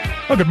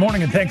Well, good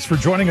morning, and thanks for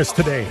joining us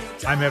today.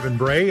 I'm Evan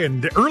Bray,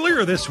 and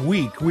earlier this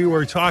week, we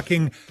were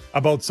talking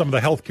about some of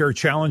the healthcare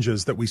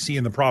challenges that we see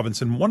in the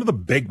province, and one of the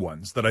big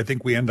ones that I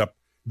think we end up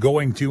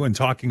going to and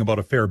talking about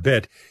a fair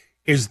bit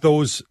is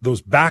those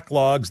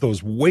backlogs,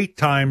 those wait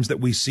times that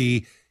we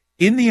see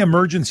in the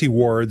emergency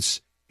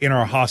wards in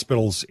our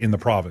hospitals in the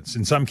province.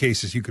 In some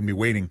cases, you can be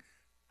waiting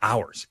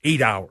hours,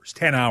 8 hours,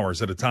 10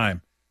 hours at a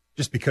time,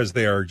 just because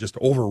they are just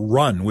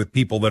overrun with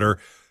people that are,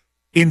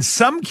 in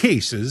some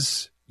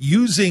cases,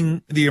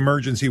 using the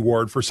emergency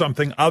ward for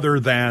something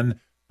other than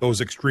those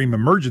extreme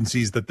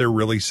emergencies that they're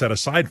really set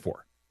aside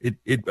for.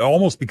 It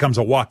almost becomes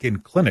a walk-in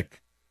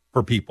clinic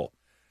for people.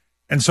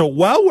 And so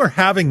while we're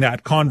having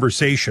that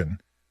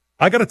conversation,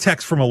 I got a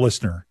text from a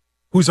listener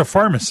who's a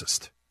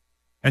pharmacist.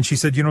 And she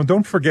said,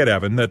 don't forget,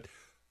 Evan, that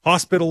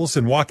hospitals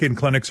and walk-in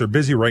clinics are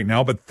busy right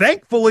now, but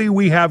thankfully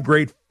we have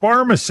great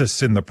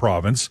pharmacists in the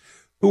province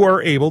who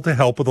are able to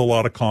help with a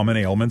lot of common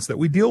ailments that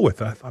we deal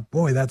with. I thought,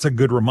 boy, that's a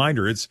good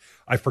reminder.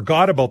 I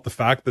forgot about the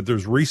fact that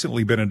there's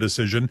recently been a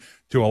decision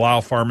to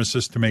allow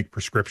pharmacists to make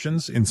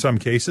prescriptions in some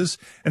cases.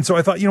 And so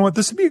I thought,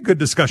 this would be a good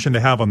discussion to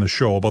have on the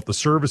show about the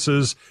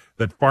services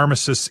that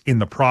pharmacists in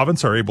the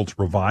province are able to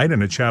provide,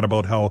 and a chat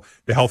about how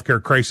the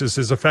healthcare crisis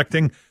is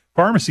affecting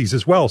pharmacies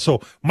as well.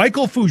 So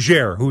Michael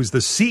Fougere, who is the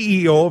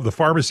CEO of the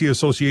Pharmacy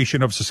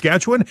Association of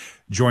Saskatchewan,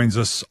 joins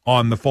us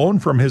on the phone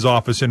from his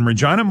office in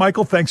Regina.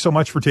 Michael, thanks so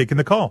much for taking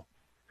the call.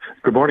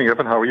 Good morning,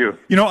 Evan. How are you?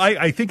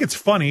 I think it's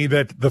funny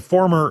that the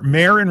former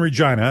mayor in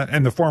Regina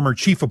and the former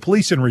chief of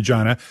police in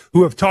Regina,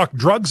 who have talked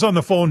drugs on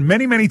the phone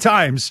many, many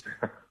times,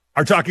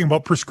 are talking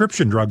about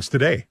prescription drugs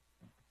today.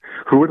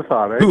 Who would have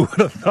thought, eh? Who would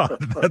have thought?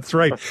 That's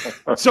right.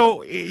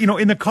 So,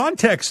 in the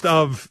context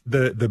of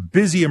the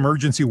busy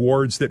emergency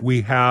wards that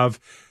we have,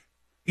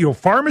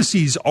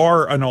 pharmacies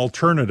are an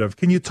alternative.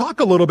 Can you talk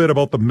a little bit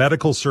about the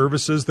medical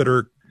services that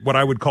are what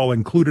I would call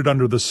included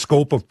under the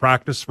scope of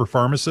practice for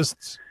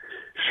pharmacists?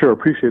 Sure,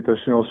 appreciate this.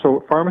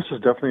 So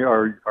pharmacists definitely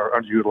are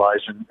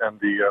underutilized, and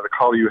the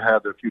call you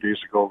had a few days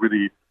ago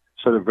really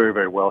said it very,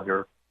 very well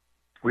here.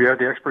 We have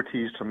the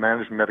expertise to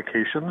manage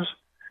medications.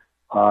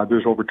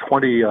 There's over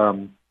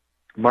 20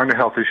 minor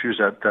health issues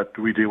that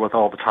we deal with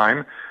all the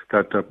time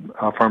that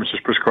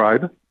pharmacists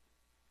prescribe.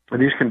 And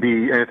these can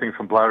be anything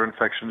from bladder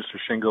infections to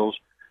shingles,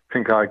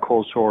 pink eye,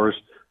 cold sores,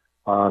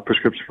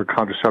 prescriptions for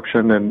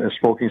contraception and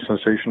smoking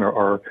cessation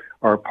are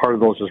part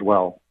of those as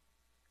well.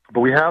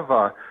 But we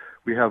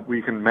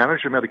can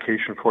manage the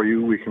medication for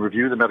you. We can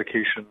review the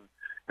medication,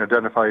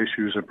 identify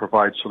issues, and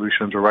provide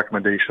solutions or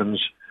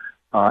recommendations,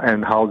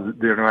 and how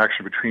the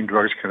interaction between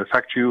drugs can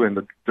affect you and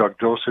the drug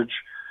dosage,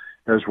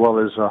 as well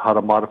as how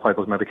to modify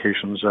those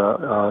medications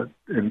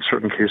in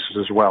certain cases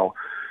as well.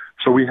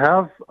 So we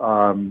have,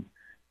 over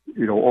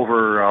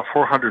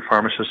 400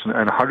 pharmacists and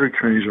 100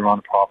 communities around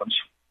the province.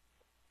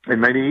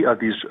 And many of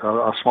these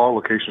small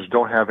locations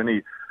don't have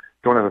a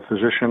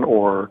physician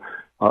or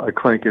a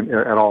clinic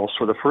at all.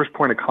 So the first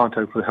point of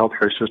contact for the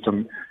healthcare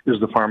system is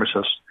the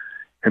pharmacist,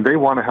 and they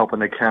want to help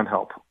and they can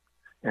help.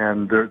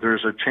 And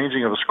there's a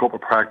changing of the scope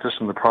of practice,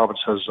 and the province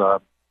has.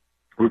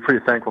 We're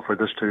pretty thankful for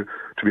this to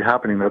be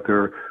happening, that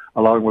they're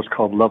allowing what's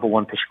called level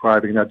 1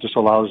 prescribing. That just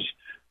allows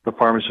the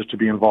pharmacist to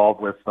be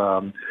involved with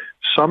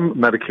some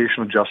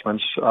medication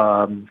adjustments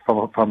from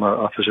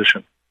a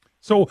physician.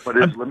 But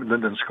it's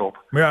limited in scope.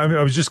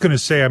 I was just going to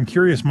say, I'm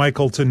curious,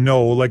 Michael, to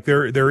know,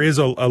 there is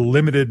a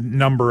limited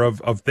number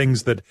of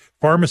things that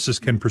pharmacists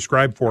can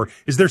prescribe for.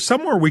 Is there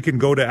somewhere we can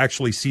go to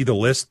actually see the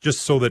list,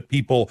 just so that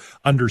people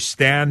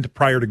understand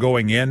prior to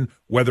going in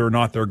whether or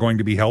not they're going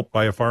to be helped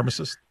by a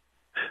pharmacist?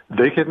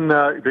 They can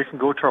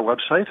go to our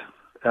website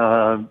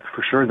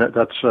for sure.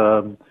 That's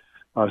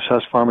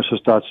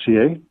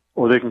saspharmacist.ca,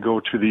 or they can go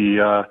to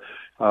the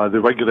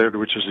regulator,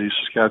 which is the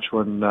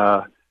Saskatchewan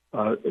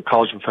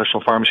College of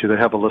Professional Pharmacy. They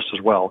have a list as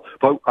well.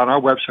 But on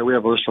our website, we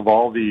have a list of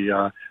all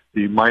the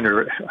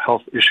minor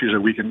health issues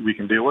that we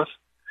can deal with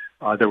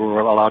that we're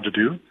allowed to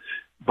do.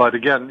 But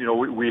again,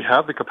 we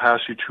have the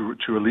capacity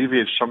to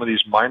alleviate some of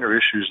these minor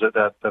issues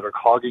that are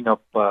clogging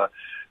up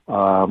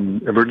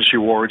emergency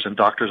wards and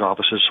doctors'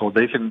 offices, so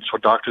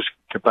doctors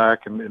can get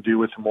back and deal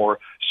with the more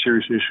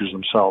serious issues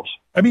themselves.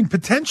 I mean,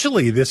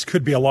 potentially this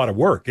could be a lot of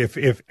work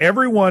if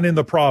everyone in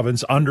the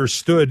province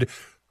understood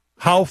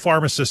how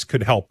pharmacists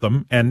could help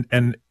them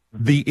and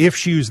the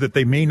issues that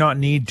they may not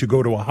need to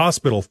go to a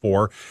hospital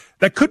for.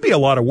 That could be a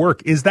lot of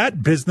work. Is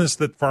that business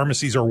that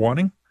pharmacies are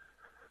wanting?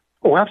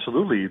 Oh,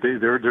 absolutely.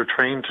 They're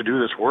trained to do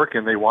this work,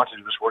 and they want to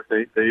do this work.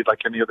 They like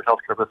any other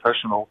healthcare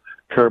professional,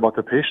 care about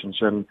their patients,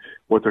 and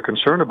what they're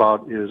concerned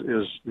about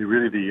is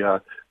really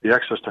the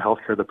access to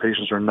healthcare the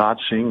patients are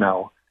not seeing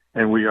now.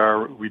 And we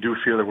do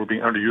feel that we're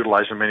being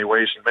underutilized in many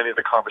ways, and many of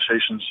the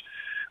conversations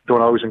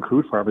don't always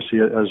include pharmacy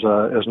as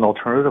an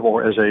alternative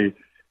or as a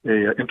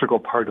integral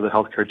part of the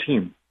healthcare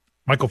team.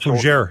 Michael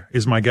Fougere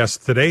is my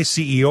guest today,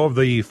 CEO of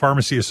the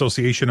Pharmacy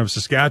Association of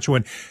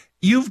Saskatchewan.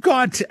 You've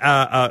got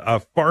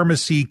a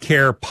pharmacy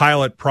care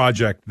pilot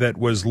project that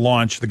was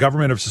launched. The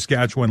government of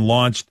Saskatchewan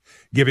launched,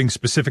 giving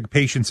specific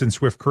patients in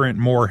Swift Current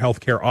more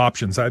healthcare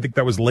options. I think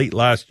that was late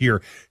last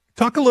year.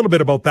 Talk a little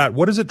bit about that.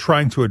 What is it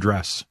trying to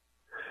address?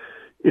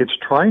 It's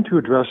trying to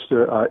address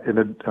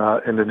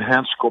an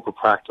enhanced scope of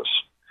practice.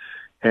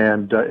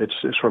 And it's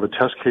sort of a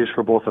test case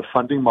for both a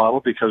funding model,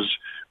 because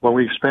when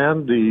we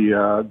expand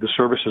the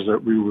services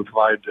that we would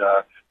provide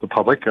the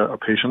public,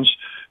 patients,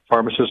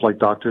 pharmacists like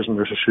doctors and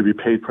nurses should be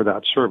paid for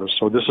that service.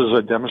 So this is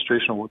a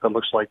demonstration of what that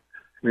looks like.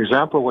 An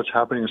example of what's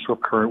happening in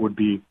Swift Current would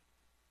be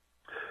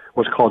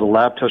what's called a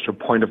lab test or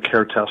point of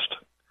care test.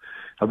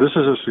 Now, this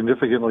is a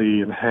significantly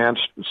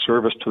enhanced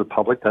service to the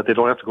public that they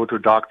don't have to go to a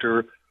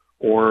doctor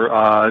or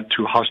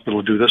to a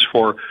hospital to do this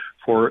for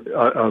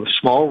a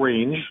small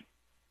range,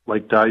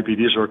 like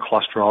diabetes or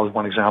cholesterol is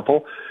one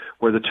example,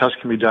 where the test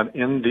can be done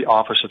in the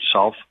office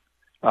itself.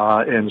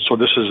 And so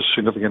this is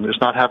significant.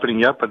 It's not happening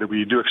yet, but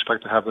we do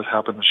expect to have this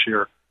happen this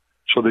year.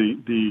 So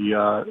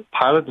the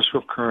pilot in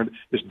Swift Current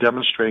is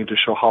demonstrating to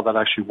show how that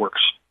actually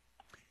works.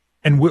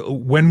 And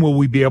when will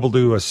we be able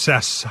to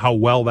assess how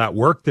well that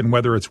worked and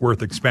whether it's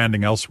worth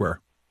expanding elsewhere?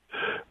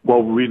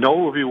 Well, we know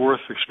it will be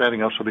worth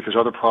expanding elsewhere because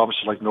other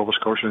provinces like Nova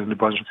Scotia and New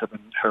Brunswick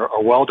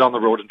are well down the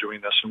road in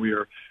doing this, and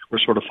we're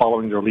sort of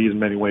following their lead in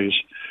many ways.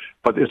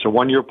 But it's a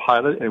one-year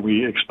pilot, and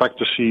we expect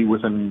to see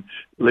within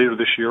later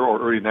this year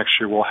or early next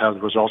year we'll have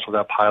the results of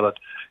that pilot,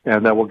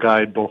 and that will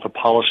guide both the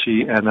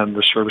policy and then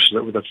the services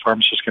that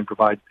pharmacists can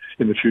provide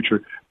in the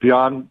future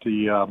beyond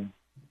the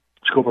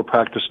scope of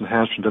practice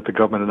enhancement that the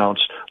government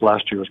announced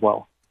last year as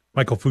well.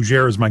 Michael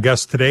Fougere is my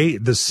guest today,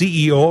 the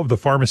CEO of the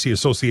Pharmacy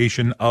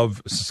Association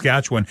of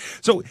Saskatchewan.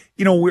 So,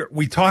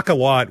 we talk a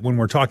lot when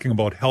we're talking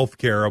about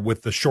healthcare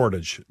with the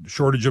shortage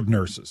of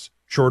nurses,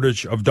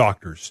 shortage of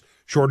doctors,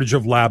 shortage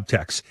of lab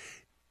techs.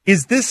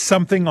 Is this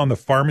something on the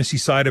pharmacy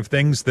side of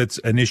things that's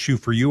an issue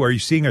for you? Are you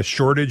seeing a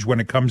shortage when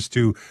it comes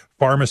to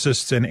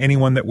pharmacists and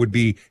anyone that would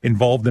be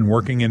involved in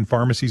working in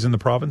pharmacies in the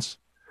province?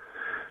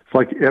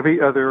 Like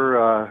every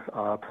other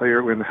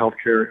player in the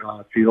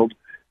healthcare field,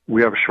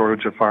 we have a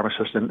shortage of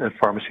pharmacists and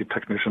pharmacy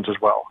technicians as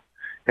well.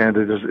 And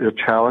it is a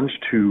challenge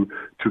to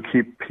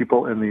keep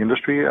people in the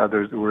industry.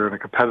 We're in a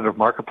competitive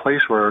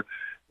marketplace where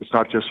it's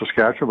not just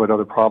Saskatchewan, but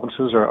other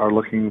provinces are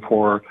looking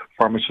for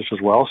pharmacists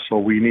as well. So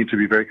we need to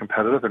be very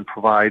competitive and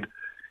provide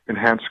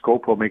enhanced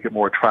scope will make it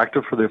more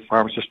attractive for the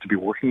pharmacists to be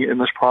working in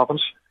this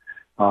province.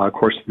 Of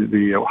course,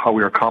 how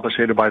we are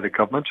compensated by the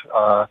government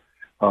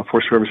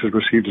for services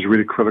received is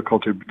really critical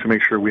to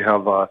make sure we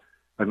have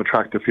an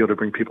attractive field to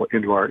bring people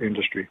into our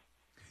industry.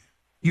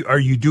 Are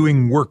you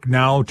doing work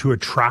now to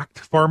attract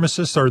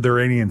pharmacists? Are there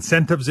any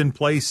incentives in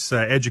place,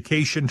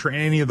 education,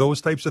 any of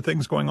those types of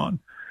things going on?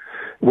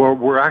 Well,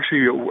 we're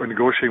actually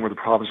negotiating with the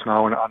province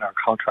now on our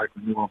contract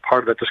renewal.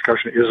 Part of that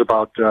discussion is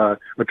about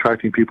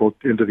attracting people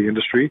into the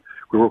industry.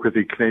 We work with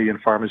the Canadian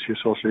Pharmacy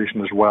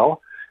Association as well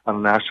on a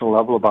national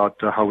level about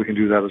how we can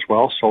do that as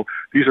well. So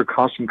these are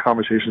constant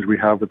conversations we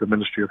have with the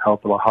Ministry of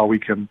Health about how we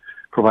can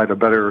provide a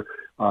better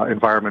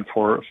environment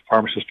for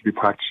pharmacists to be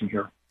practicing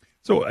here.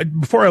 So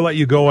before I let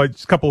you go,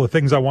 just a couple of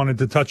things I wanted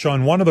to touch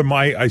on. One of them,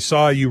 I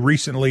saw you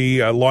recently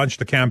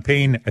launched a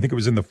campaign, I think it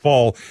was in the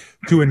fall,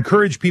 to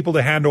encourage people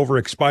to hand over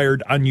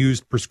expired,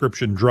 unused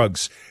prescription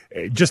drugs.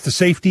 Just a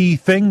safety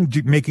thing,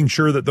 making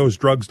sure that those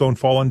drugs don't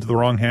fall into the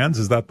wrong hands.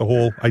 Is that the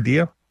whole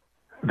idea?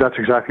 That's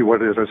exactly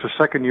what it is. It's the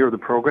second year of the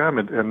program,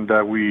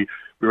 and we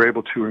were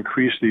able to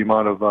increase the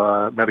amount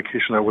of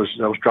medication that was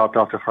dropped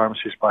off to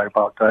pharmacies by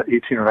about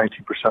 18 or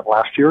 19%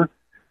 last year.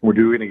 We're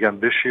doing it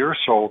again this year.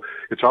 So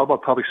it's all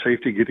about public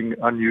safety, getting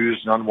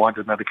unused and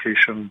unwanted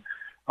medication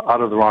out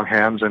of the wrong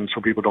hands, and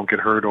so people don't get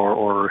hurt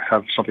or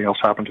have something else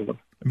happen to them.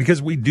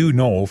 Because we do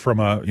know from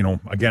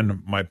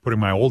putting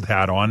my old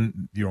hat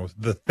on,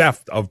 the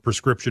theft of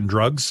prescription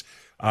drugs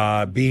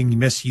being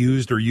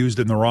misused or used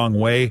in the wrong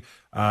way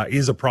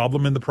is a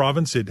problem in the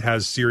province. It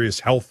has serious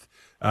health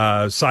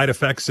side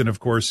effects, and of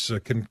course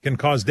can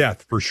cause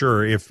death for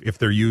sure if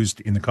they're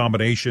used in the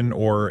combination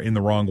or in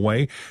the wrong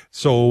way.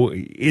 So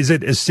is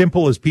it as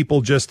simple as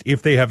people just,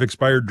 if they have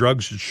expired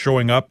drugs,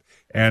 showing up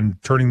and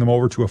turning them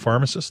over to a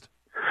pharmacist?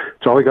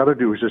 So all you got to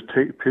do is just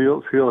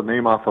peel your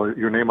name off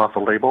a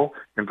label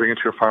and bring it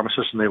to your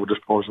pharmacist, and they will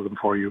dispose of them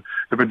for you.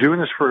 They've been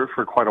doing this for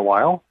quite a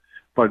while,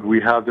 but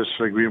we have this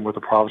agreement with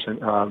the province, a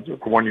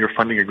 1-year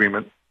funding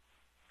agreement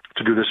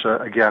to do this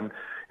again.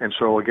 And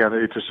so again,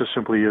 it just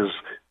simply is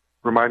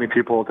reminding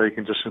people they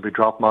can just simply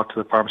drop them out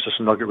to the pharmacist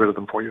and they'll get rid of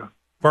them for you.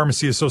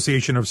 Pharmacy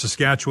Association of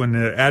Saskatchewan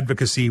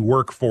advocacy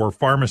work for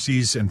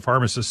pharmacies and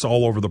pharmacists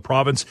all over the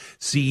province.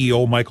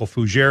 CEO Michael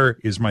Fougere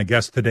is my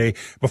guest today.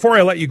 Before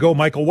I let you go,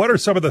 Michael, what are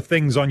some of the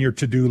things on your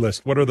to-do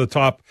list? What are the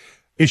top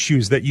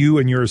issues that you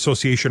and your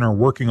association are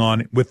working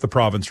on with the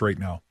province right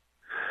now?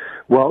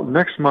 Well,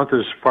 next month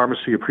is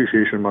Pharmacy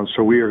Appreciation Month,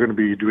 so we are going to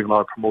be doing a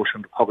lot of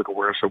promotion to public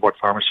awareness of what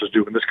pharmacists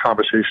do, and this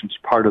conversation is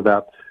part of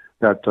that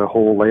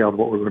whole layout of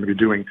what we're going to be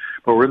doing.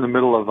 But we're in the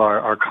middle of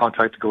our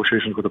contract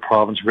negotiations with the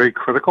province, very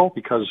critical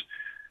because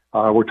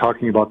we're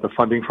talking about the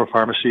funding for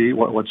pharmacy,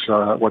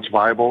 what's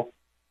viable,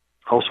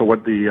 also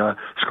what the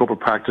scope of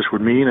practice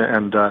would mean,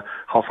 and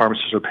how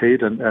pharmacists are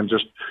paid, and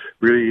just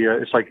really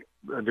it's like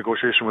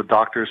negotiation with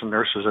doctors and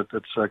nurses.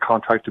 It's a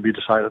contract to be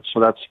decided. So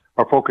that's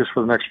our focus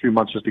for the next few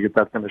months, is to get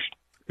that finished.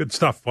 Good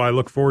stuff. Well, I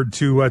look forward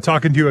to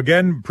talking to you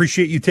again.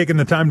 Appreciate you taking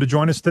the time to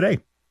join us today.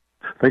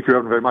 Thank you,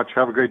 Evan, very much.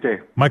 Have a great day.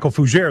 Michael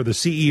Fougere, the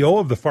CEO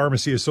of the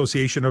Pharmacy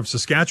Association of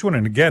Saskatchewan.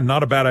 And again,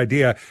 not a bad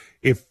idea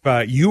if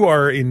you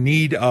are in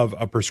need of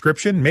a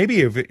prescription,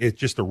 maybe if it's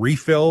just a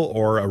refill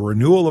or a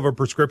renewal of a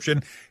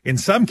prescription. In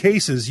some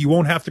cases, you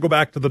won't have to go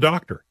back to the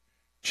doctor.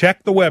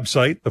 Check the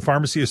website, the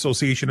Pharmacy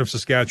Association of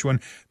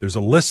Saskatchewan. There's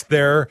a list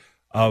there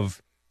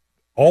of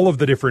all of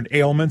the different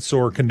ailments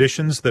or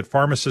conditions that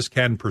pharmacists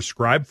can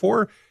prescribe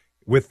for.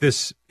 With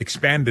this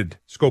expanded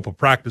scope of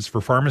practice for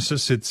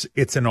pharmacists,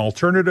 it's an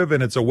alternative,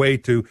 and it's a way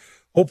to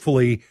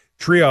hopefully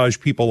triage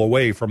people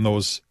away from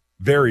those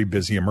very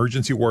busy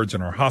emergency wards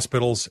in our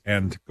hospitals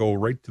and go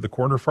right to the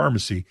corner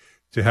pharmacy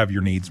to have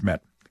your needs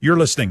met. You're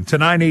listening to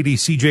 980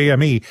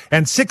 CJME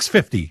and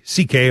 650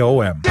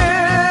 CKOM.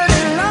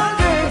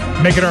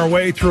 Making our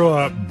way through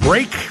a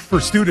break for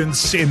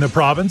students in the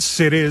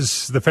province. It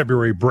is the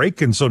February break,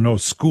 and so no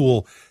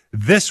school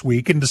this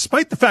week. And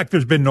despite the fact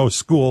there's been no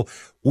school,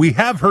 we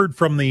have heard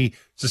from the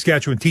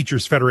Saskatchewan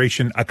Teachers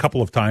Federation a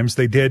couple of times.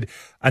 They did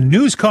a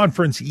news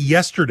conference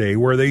yesterday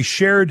where they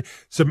shared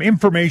some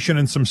information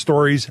and some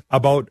stories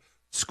about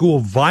school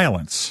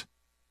violence.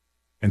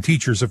 And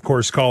teachers, of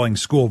course, calling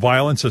school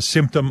violence a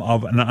symptom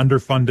of an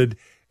underfunded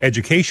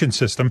education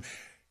system.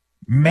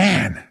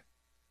 Man,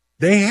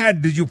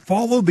 did you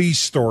follow these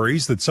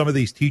stories that some of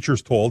these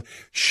teachers told?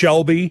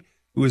 Shelby,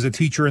 who is a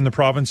teacher in the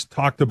province,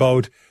 talked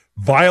about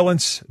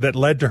violence that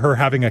led to her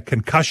having a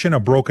concussion, a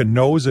broken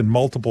nose, and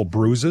multiple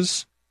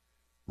bruises.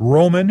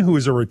 Roman, who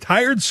is a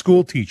retired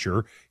school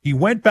teacher, he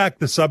went back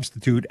to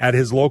substitute at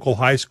his local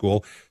high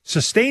school,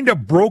 sustained a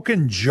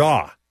broken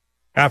jaw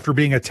after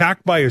being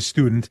attacked by a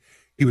student.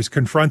 He was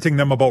confronting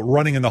them about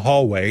running in the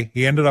hallway.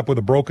 He ended up with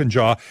a broken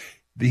jaw.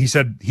 He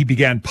said he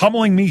began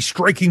pummeling me,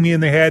 striking me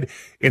in the head,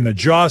 in the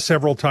jaw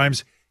several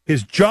times.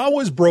 His jaw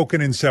was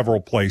broken in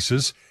several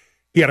places.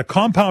 He had a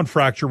compound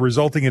fracture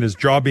resulting in his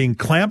jaw being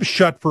clamped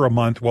shut for a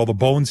month while the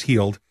bones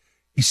healed.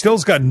 He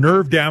still's got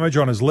nerve damage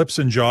on his lips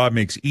and jaw. It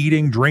makes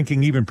eating,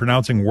 drinking, even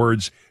pronouncing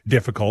words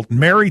difficult.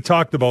 Mary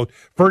talked about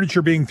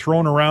furniture being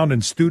thrown around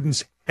and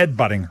students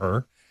headbutting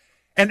her.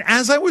 And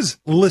as I was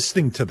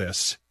listening to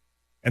this,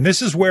 and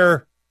this is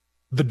where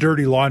the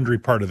dirty laundry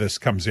part of this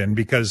comes in,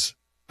 because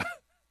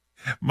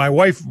my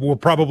wife will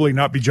probably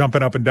not be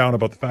jumping up and down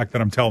about the fact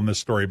that I'm telling this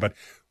story, but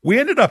we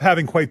ended up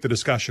having quite the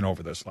discussion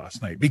over this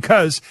last night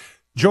because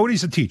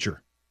Jody's a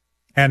teacher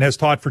and has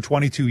taught for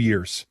 22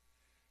 years.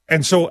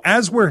 And so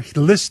as we're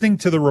listening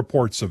to the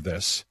reports of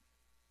this,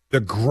 the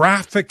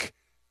graphic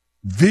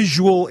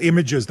visual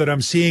images that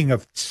I'm seeing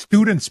of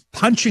students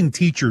punching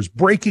teachers,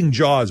 breaking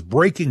jaws,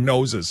 breaking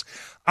noses,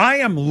 I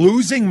am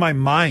losing my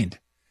mind.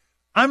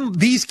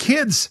 These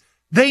kids,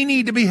 they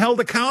need to be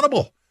held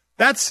accountable.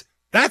 That's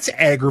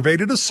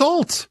aggravated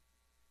assault.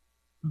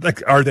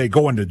 Like, are they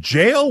going to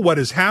jail? What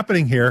is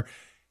happening here?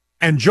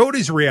 And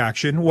Jody's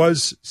reaction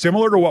was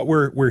similar to what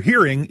we're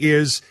hearing,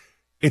 is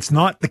it's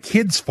not the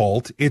kids'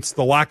 fault. It's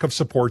the lack of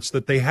supports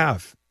that they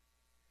have.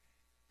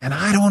 And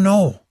I don't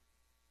know.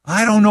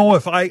 I don't know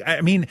if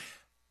I mean,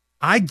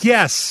 I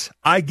guess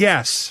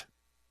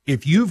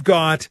if you've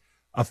got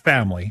a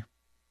family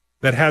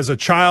that has a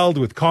child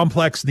with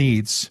complex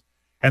needs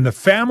and the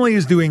family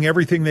is doing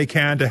everything they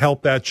can to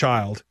help that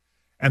child,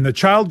 and the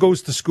child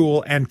goes to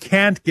school and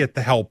can't get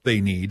the help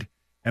they need,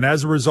 and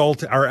as a result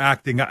they're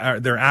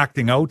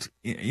acting out,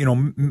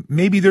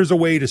 maybe there's a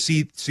way to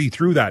see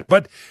through that.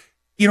 But,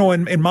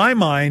 in my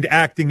mind,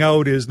 acting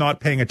out is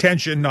not paying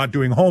attention, not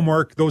doing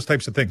homework, those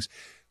types of things.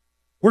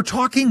 We're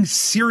talking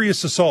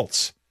serious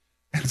assaults.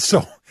 And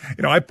so,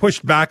 I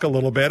pushed back a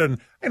little bit, and,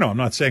 I'm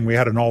not saying we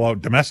had an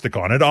all-out domestic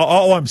on it.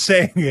 All I'm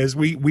saying is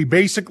we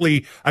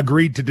basically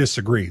agreed to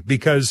disagree,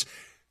 because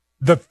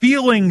the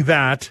feeling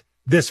that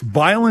this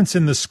violence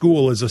in the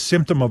school is a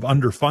symptom of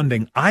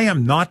underfunding, I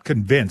am not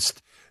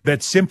convinced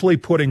that simply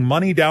putting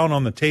money down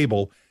on the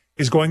table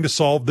is going to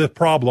solve the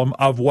problem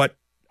of what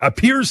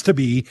appears to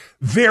be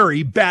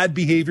very bad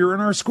behavior in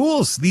our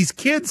schools. These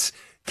kids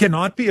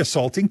cannot be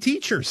assaulting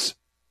teachers.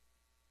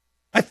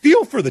 I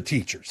feel for the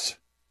teachers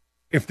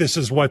if this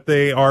is what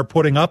they are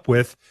putting up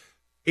with.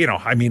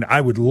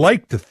 I would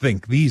like to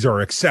think these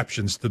are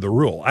exceptions to the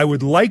rule. I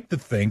would like to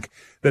think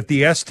that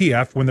the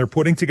STF, when they're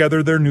putting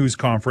together their news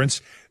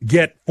conference,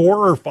 get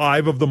 4 or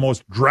 5 of the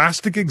most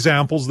drastic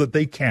examples that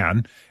they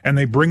can, and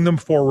they bring them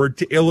forward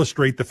to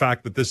illustrate the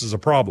fact that this is a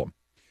problem.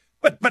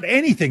 But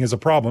anything is a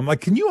problem.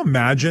 Like, can you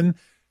imagine?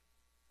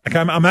 Like,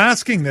 I'm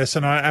asking this,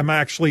 and I'm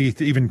actually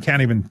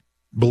can't even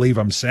believe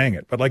I'm saying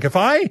it. But like, if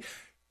I,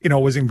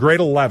 was in grade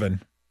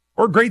 11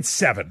 or grade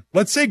 7,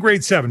 let's say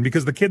grade 7,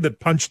 because the kid that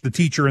punched the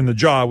teacher in the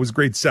jaw was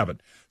grade 7.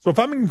 So if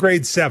I'm in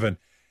grade 7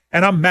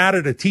 and I'm mad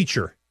at a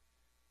teacher,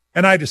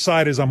 and I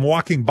decide as I'm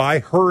walking by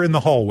her in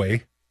the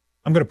hallway,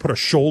 I'm going to put a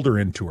shoulder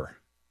into her.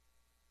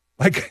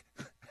 Like,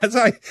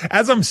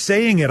 as I'm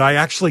saying it, I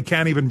actually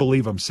can't even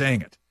believe I'm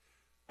saying it.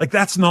 Like,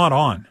 that's not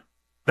on.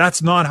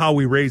 That's not how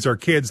we raise our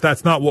kids.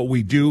 That's not what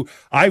we do.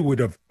 I would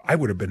have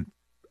been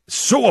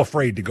so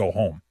afraid to go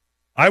home.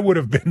 I would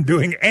have been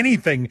doing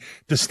anything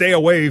to stay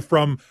away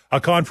from a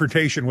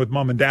confrontation with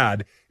mom and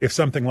dad if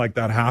something like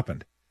that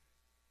happened.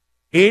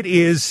 It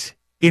is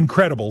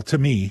incredible to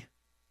me,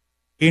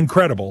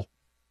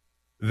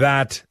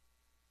 that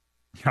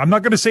I'm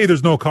not going to say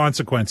there's no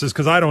consequences,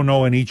 because I don't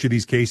know in each of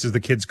these cases the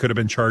kids could have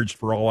been charged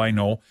for all I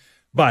know.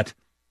 But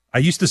I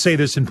used to say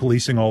this in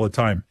policing all the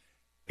time.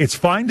 It's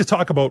fine to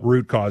talk about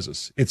root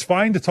causes. It's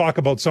fine to talk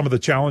about some of the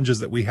challenges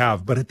that we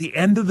have. But at the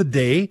end of the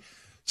day,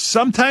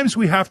 sometimes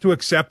we have to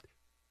accept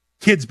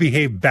kids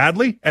behave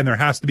badly and there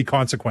has to be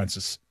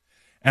consequences.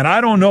 And I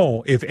don't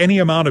know if any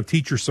amount of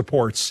teacher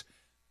supports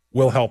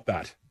will help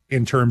that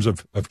in terms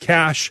of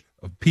cash,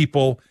 of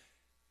people.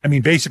 I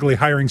mean, basically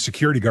hiring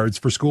security guards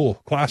for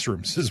school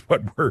classrooms is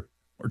what we're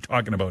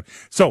talking about.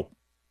 So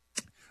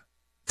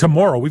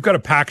tomorrow, we've got a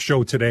packed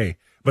show today,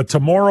 but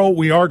tomorrow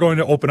we are going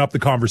to open up the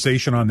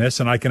conversation on this,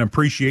 and I can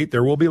appreciate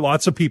there will be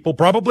lots of people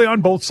probably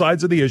on both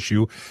sides of the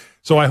issue.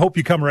 So I hope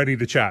you come ready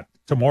to chat.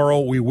 Tomorrow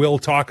we will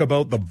talk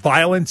about the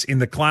violence in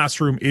the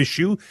classroom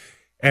issue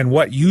and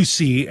what you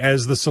see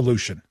as the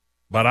solution.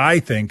 But I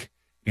think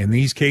in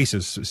these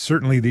cases,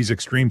 certainly these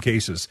extreme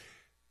cases,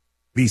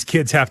 these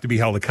kids have to be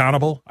held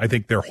accountable. I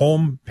think their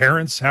home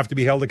parents have to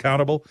be held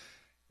accountable.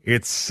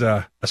 It's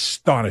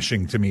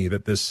astonishing to me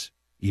that this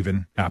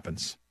even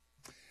happens.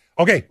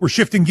 Okay, we're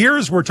shifting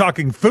gears. We're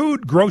talking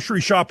food, grocery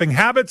shopping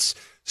habits,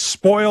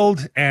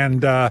 spoiled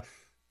and,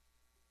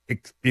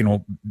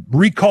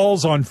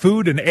 recalls on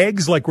food and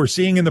eggs like we're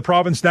seeing in the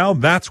province now.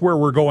 That's where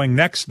we're going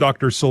next.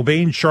 Dr.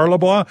 Sylvain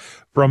Charlebois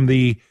from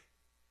the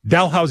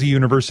Dalhousie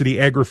University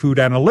Agri-Food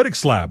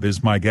Analytics Lab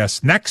is my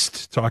guest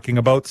next, talking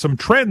about some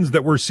trends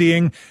that we're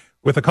seeing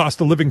with the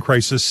cost of living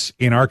crisis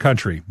in our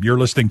country. You're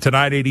listening to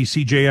 980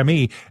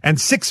 CJME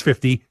and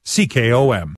 650 CKOM.